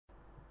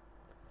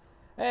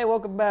Hey,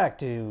 welcome back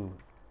to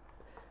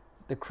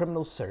the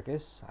Criminal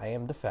Circus. I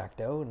am De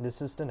Facto, and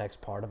this is the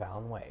next part of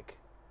Alan Wake.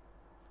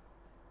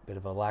 Bit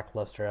of a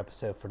lackluster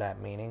episode for that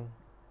meaning.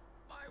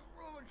 My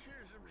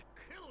rheumatism's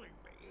killing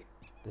me.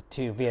 The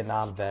two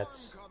Vietnam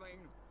vets.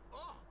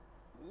 Oh,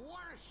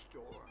 what a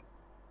storm.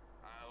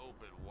 I hope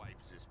it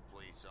wipes this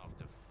place off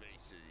the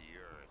face of the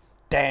earth.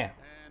 Damn.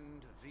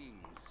 And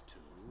these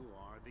two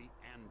are the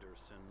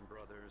Anderson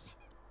brothers,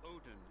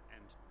 Odin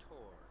and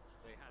Tor.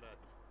 They had how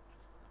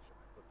should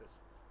I put this?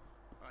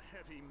 A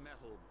heavy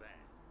metal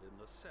band in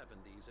the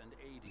 70s and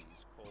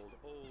 80s called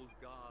Old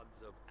Gods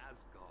of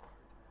Asgard.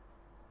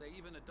 They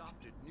even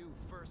adopted new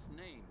first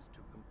names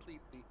to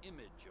complete the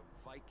image of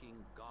Viking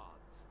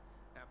gods.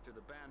 After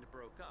the band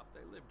broke up,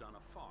 they lived on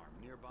a farm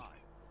nearby.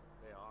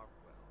 They are,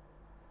 well,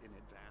 in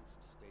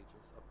advanced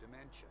stages of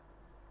dementia.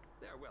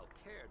 They're well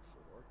cared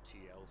for,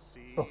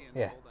 TLC, Oh, and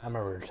yeah, all that. I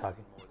remember we were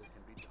talking. More that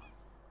can be done.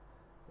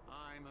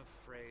 I'm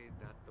afraid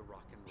that the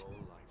rock and roll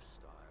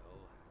lifestyle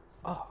has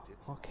Oh, left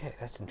its okay,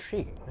 that's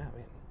intriguing. I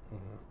mean,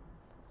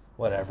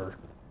 whatever.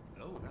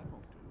 Oh, that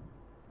won't do.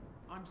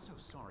 I'm so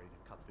sorry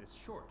to cut this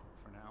short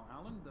for now,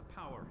 Alan. The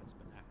power has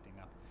been acting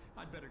up.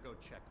 I'd better go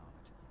check on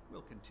it.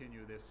 We'll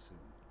continue this soon.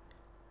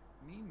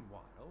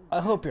 Meanwhile,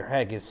 I hope your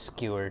head is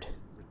skewered.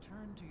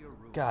 return to your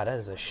room. God, that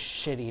is a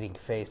shit-eating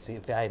face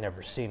if I had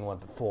never seen one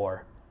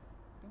before.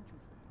 Don't you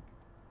think?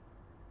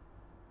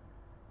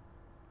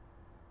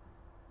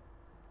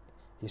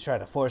 He's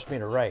trying to force me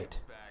to write.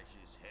 Bash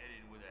his head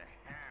in with a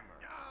hammer.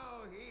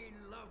 Oh, he'd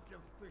love to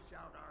fish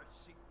out our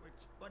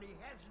secrets, but he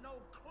has no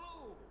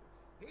clue.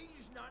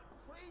 He's not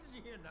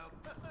crazy enough.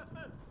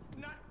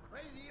 Not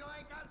crazy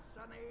like us,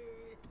 Sonny.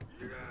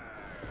 Yeah!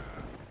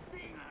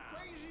 Being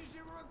crazy's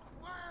a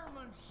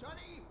requirement,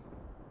 Sonny.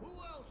 Who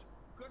else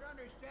could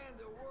understand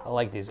the world I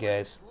like these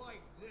guys.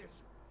 like this?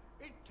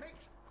 It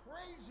takes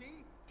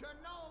crazy to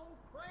know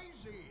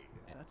crazy.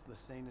 That's the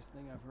sanest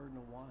thing I've heard in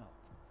a while.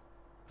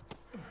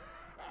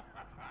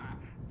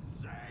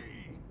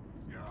 Say,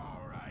 you're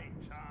all right,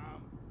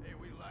 Tom. Hey,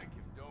 we like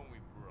him, don't we,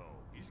 bro?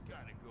 He's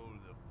got to go to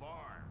the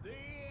farm. The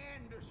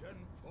Anderson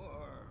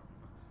Farm.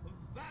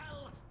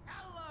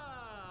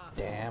 Valhalla!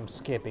 Damn,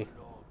 Skippy. Put it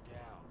all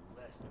down,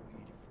 lest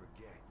we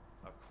forget.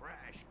 A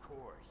crash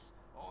course.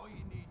 All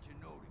you need to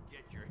know to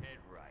get your head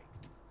right.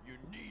 You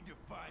need to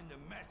find the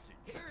message.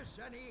 Here,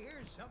 Sonny,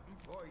 here's something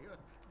for you.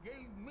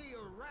 Gave me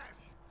a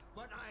rash,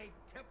 but I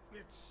kept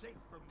it safe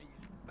from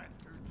these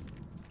bastards.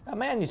 A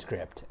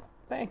manuscript.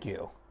 Thank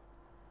you.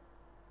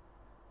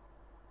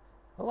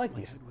 I like My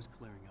these. head was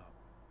clearing up,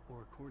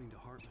 or according to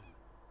Hartman,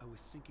 I was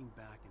sinking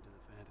back into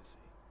the fantasy.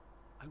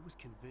 I was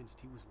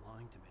convinced he was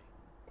lying to me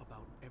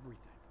about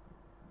everything.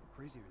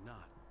 Crazy or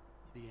not,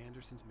 the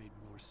Andersons made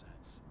more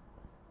sense.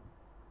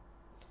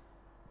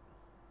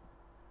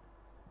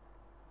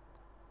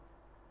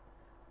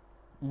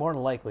 More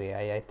than likely,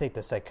 I think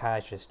the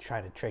psychiatrist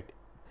trying to trick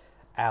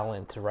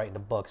Alan to writing a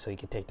book so he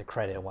could take the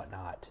credit and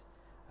whatnot.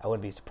 I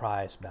wouldn't be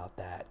surprised about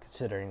that,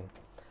 considering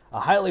a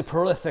highly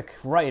prolific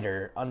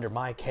writer under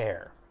my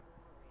care.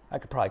 I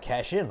could probably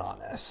cash in on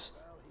this.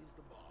 Well, he's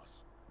the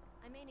boss.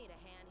 I may need a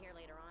hand here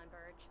later on,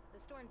 Birch. The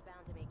storm's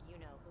bound to make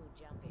you-know-who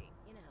jumpy.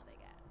 You know how they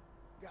get.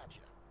 Gotcha.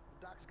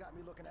 The doc's got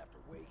me looking after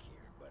Wake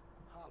here, but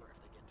holler if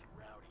they get too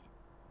rowdy.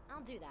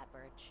 I'll do that,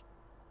 Birch.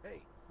 Hey,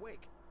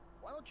 Wake,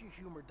 why don't you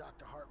humor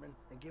Dr. Hartman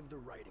and give the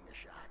writing a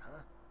shot,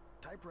 huh?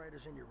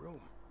 Typewriter's in your room.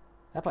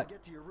 How about,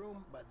 Get to your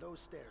room by those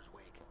stairs,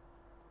 Wake.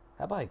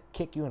 how about I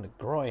kick you in the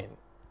groin?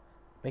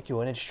 Make you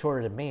an inch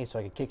shorter than me so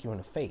I could kick you in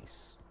the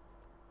face.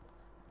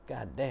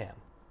 God damn.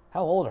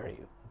 How old are you?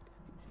 You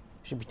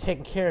should be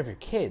taking care of your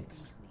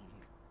kids.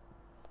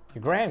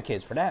 Your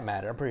grandkids, for that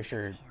matter. I'm pretty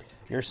sure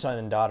your son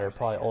and daughter are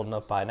probably old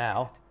enough by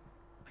now.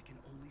 I can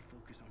only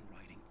focus on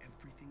writing.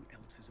 Everything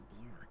else is a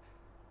blur.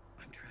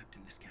 I'm trapped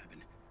in this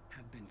cabin.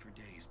 Have been for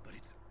days, but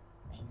it's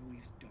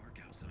always dark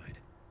outside.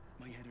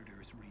 My editor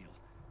is real.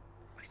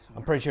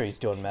 I'm pretty sure he's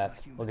doing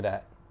meth. Look at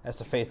that. That's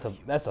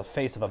the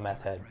face of a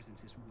meth head.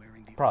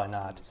 Probably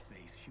not.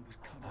 She was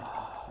covered in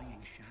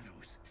clinging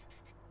shadows.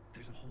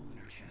 There's a hole in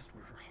her chest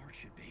where her heart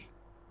should be.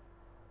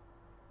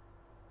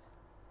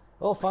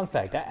 Little fun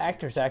fact, that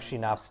actor's actually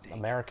not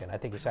American. I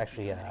think he's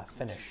actually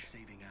Finnish.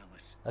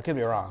 I could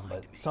be wrong,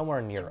 but somewhere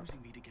in Europe.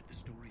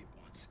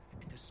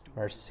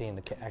 Or seeing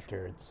the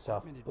actor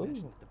itself. Hartman had Ooh.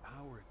 mentioned that the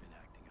power had been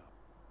acting up.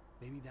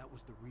 Maybe that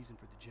was the reason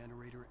for the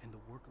generator and the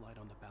work light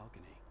on the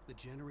balcony. The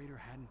generator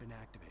hadn't been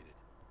activated,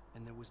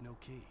 and there was no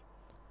key.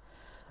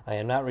 I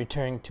am not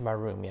returning to my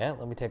room yet.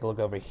 Let me take a look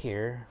over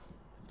here.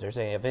 If there's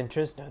any of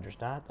interest. No, there's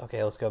not.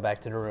 Okay, let's go back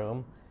to the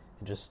room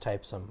and just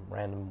type some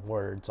random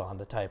words on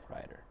the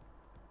typewriter.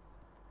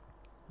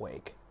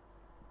 Wake.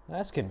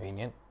 That's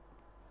convenient.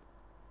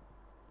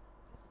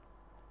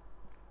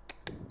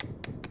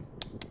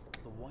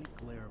 The white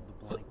glare of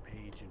the blank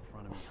page in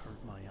front of me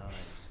hurt my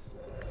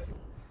eyes.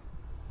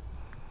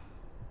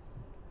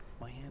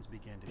 My hands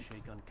began to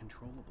shake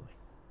uncontrollably.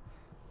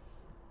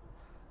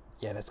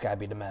 Yeah, that's gotta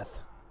be the meth.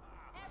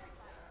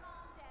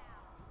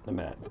 The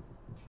meth.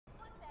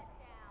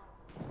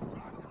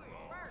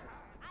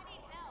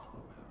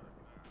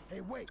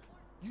 Hey, Wake,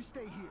 you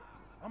stay here.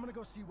 I'm gonna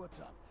go see what's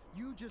up.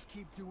 You just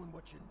keep doing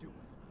what you're doing.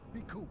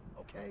 Be cool,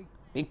 okay?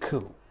 Be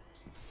cool.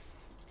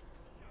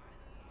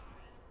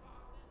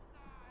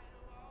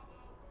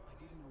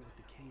 I didn't know what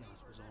the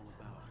chaos was all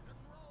about,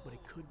 but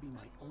it could be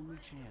my only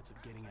chance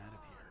of getting out of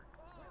here.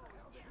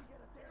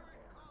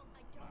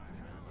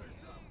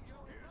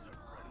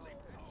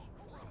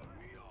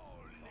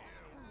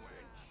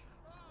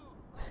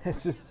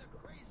 This is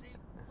Crazy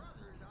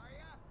brothers, are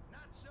ya?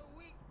 Not so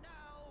weak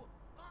now,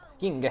 are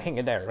we? King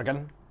hang there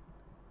again.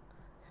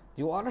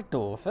 You are a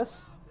doofus.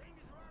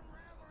 Things are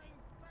unraveling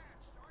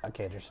fast, aren't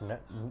Okay, there's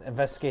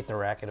investigate the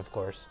racket, of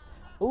course.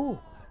 Ooh,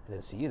 I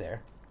didn't see you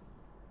there.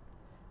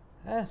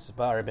 It's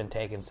already been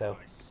taken, so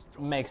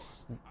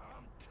makes I'm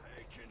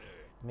taking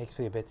it.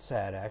 me a bit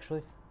sad,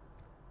 actually.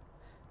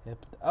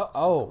 Yep.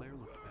 Oh. Claire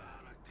looked bad.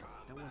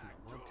 That wasn't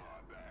a love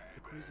tap.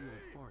 The crazy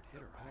old fart hit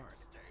her hard.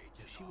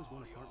 If she was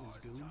one of Hartman's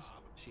goons,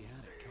 she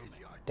had it coming.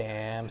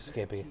 Damn, I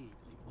Skippy. got the key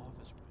to the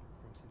office room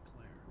from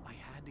Sinclair. I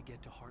had to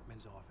get to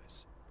Hartman's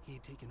office. He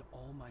had taken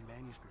all my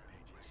manuscript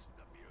pages.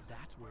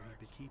 That's where he'd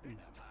been keeping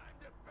them. Time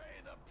to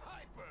pay the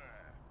piper.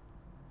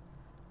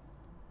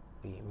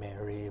 We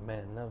merry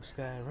men of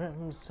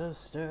Skyrim, so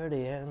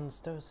sturdy and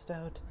so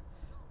stout.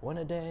 When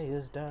a day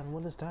is done,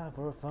 when it's time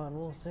for fun,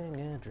 we'll sing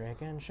and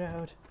drink and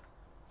shout.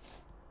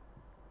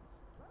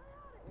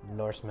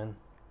 Norseman.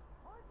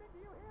 Hartman, do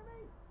you hear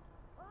me?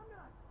 I'm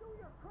gonna sue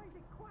your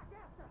crazy quack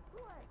ass to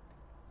slay.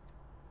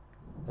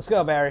 Let's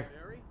go, Barry.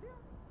 Barry?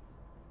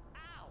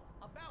 Ow!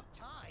 About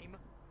time!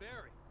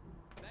 Barry!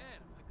 Man,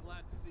 am I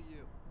glad to see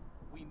you.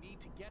 We need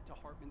to get to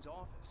Hartman's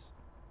office.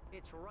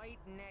 It's right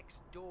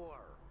next door.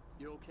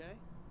 You okay?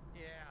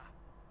 Yeah.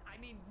 I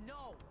mean,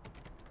 no!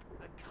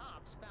 The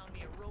cops found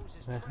me at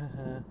Rose's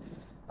trip.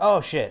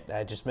 Oh shit,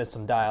 I just missed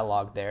some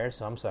dialogue there,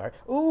 so I'm sorry.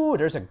 Ooh,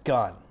 there's a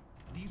gun.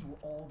 These were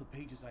all the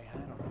pages I had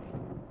on me.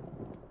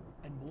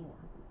 And more.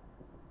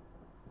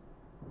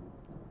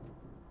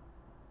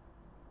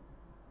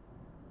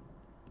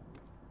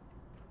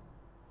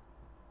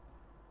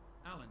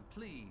 Alan,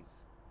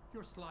 please.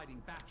 You're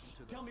sliding back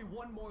into the... Tell me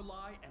one more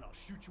lie and I'll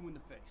shoot you in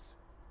the face.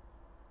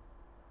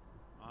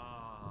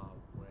 Ah,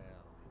 well,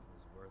 it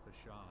was worth a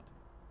shot.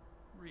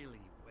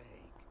 Really, Wake,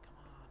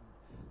 come on.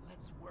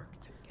 Let's work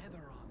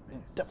together on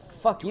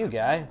this. Fuck you,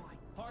 guy.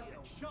 Hartman,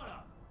 shut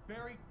up!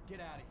 Barry, get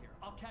out of here.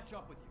 I'll catch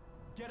up with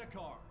you. Get a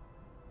car.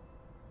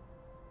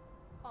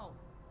 Oh,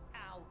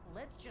 Al,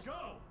 let's just...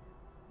 Go!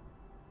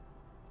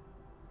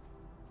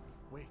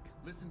 Wake,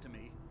 listen to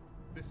me.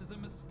 This is a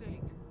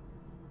mistake.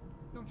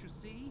 Don't you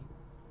see?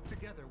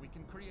 Together we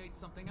can create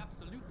something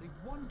absolutely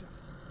wonderful.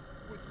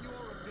 With your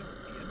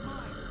ability and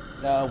mine.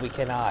 No, we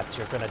cannot.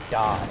 You're gonna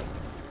die.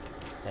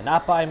 And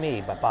not by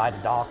me, but by the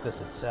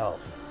darkness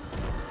itself.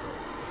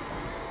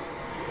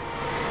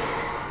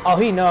 Oh,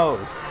 he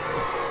knows.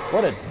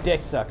 What a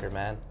dick sucker,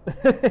 man.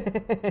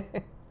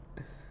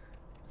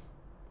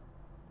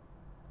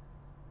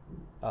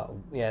 Oh,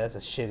 yeah, that's a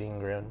shitting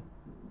grin.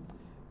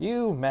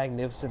 You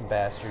magnificent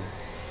bastard.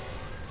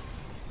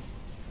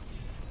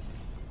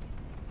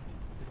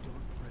 The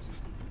dark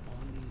presence would be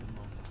on me in a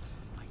moment.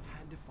 I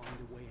had to find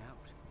a way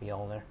out.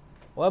 Mjolnir.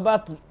 What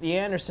about the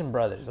Anderson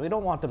brothers? We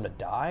don't want them to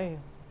die.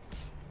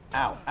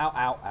 Ow, ow,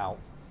 ow, ow.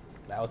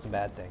 That was a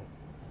bad thing.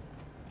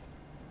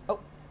 Oh.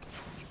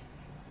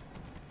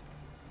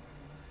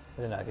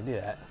 I didn't know I could do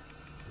that.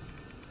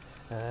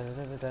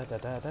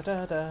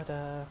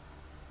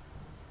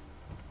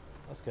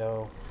 Let's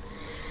go.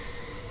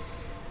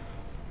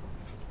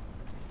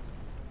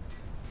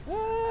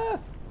 Ah,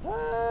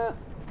 ah.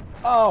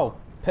 Oh,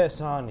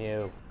 piss on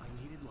you. I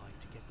needed light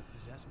to get the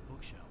possessed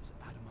bookshelves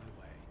out of my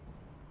way.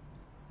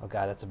 Oh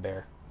god, that's a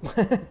bear.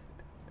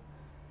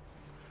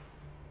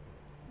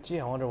 Gee,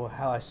 I wonder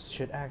how I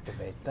should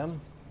activate them.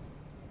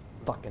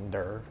 Fucking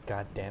der.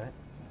 God damn it.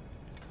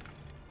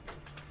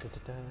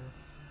 Da-da-da.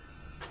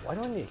 Why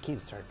do I need a key to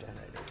start a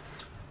generator?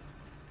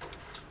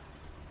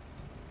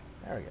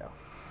 There we go.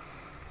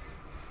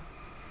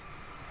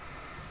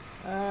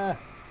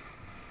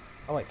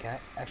 Oh wait, can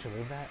I actually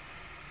move that?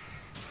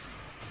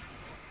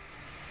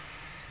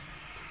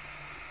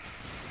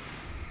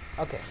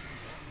 Okay.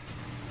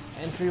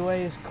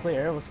 Entryway is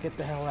clear. Let's get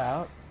the hell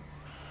out.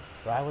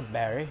 Ride with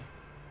Barry.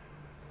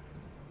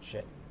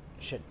 Shit.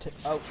 Shit.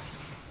 Oh.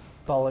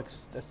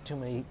 Bollocks. That's too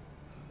many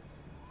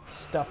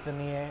stuff in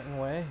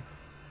the way.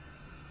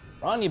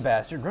 Run, you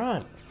bastard.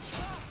 Run.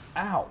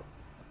 Ow.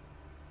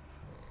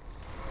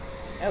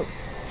 Oh.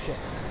 Shit.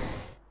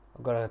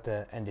 I'm going to have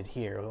to end it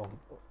here. We're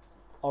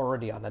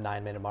already on the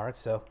 9-minute mark,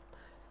 so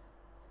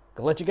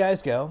gonna let you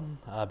guys go.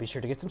 Be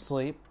sure to get some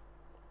sleep.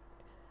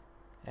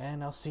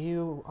 And I'll see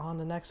you on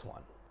the next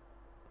one.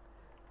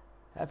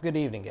 Have a good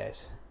evening,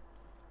 guys.